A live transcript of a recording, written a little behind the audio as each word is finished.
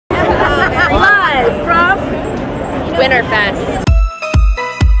Winterfest.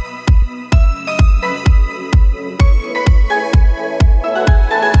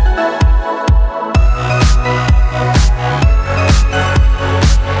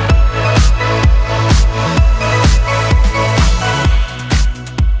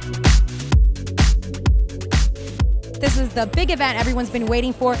 This is the big event everyone's been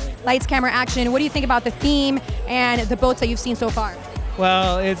waiting for, lights, camera, action. What do you think about the theme and the boats that you've seen so far?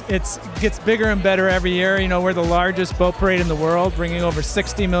 Well, it gets bigger and better every year. You know, we're the largest boat parade in the world, bringing over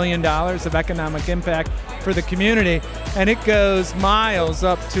 $60 million of economic impact for the community. And it goes miles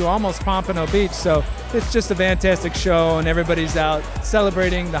up to almost Pompano Beach. So it's just a fantastic show, and everybody's out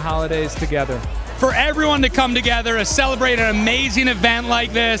celebrating the holidays together. For everyone to come together to celebrate an amazing event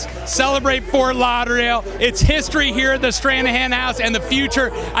like this, celebrate Fort Lauderdale, it's history here at the Stranahan House and the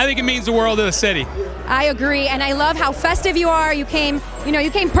future. I think it means the world to the city. I agree, and I love how festive you are. You came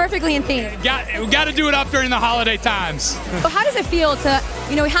perfectly in theme. We got to do it up during the holiday times. So how does it feel to,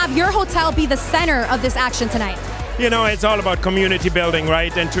 have your hotel be the center of this action tonight? You know, it's all about community building,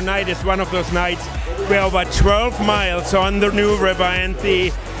 right? And tonight is one of those nights we're over 12 miles on the New River and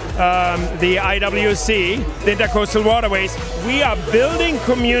the IWC, the Intercoastal Waterways. We are building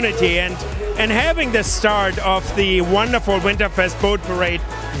community and having the start of the wonderful Winterfest boat parade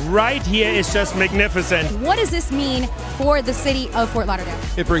right here is just magnificent. What does this mean for the city of Fort Lauderdale?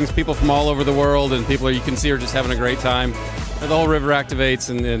 It brings people from all over the world, and people you can see are just having a great time. The whole river activates,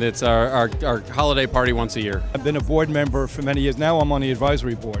 and it's our holiday party once a year. I've been a board member for many years. Now I'm on the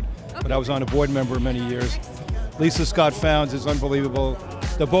advisory board, but I was on a board member many years. Lisa Scott Founds is unbelievable.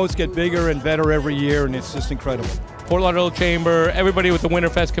 The boats get bigger and better every year, and it's just incredible. Fort Lauderdale Chamber, everybody with the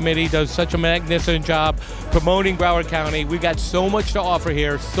Winterfest committee does such a magnificent job promoting Broward County. We got so much to offer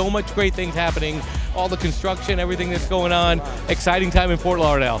here, so much great things happening, all the construction, everything that's going on. Exciting time in Fort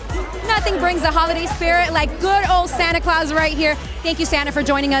Lauderdale. Nothing brings the holiday spirit like good old Santa Claus right here. Thank you, Santa, for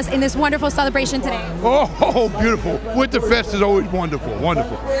joining us in this wonderful celebration today. Oh, beautiful. Winterfest is always wonderful,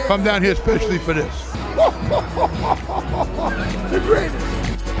 wonderful. Come down here especially for this.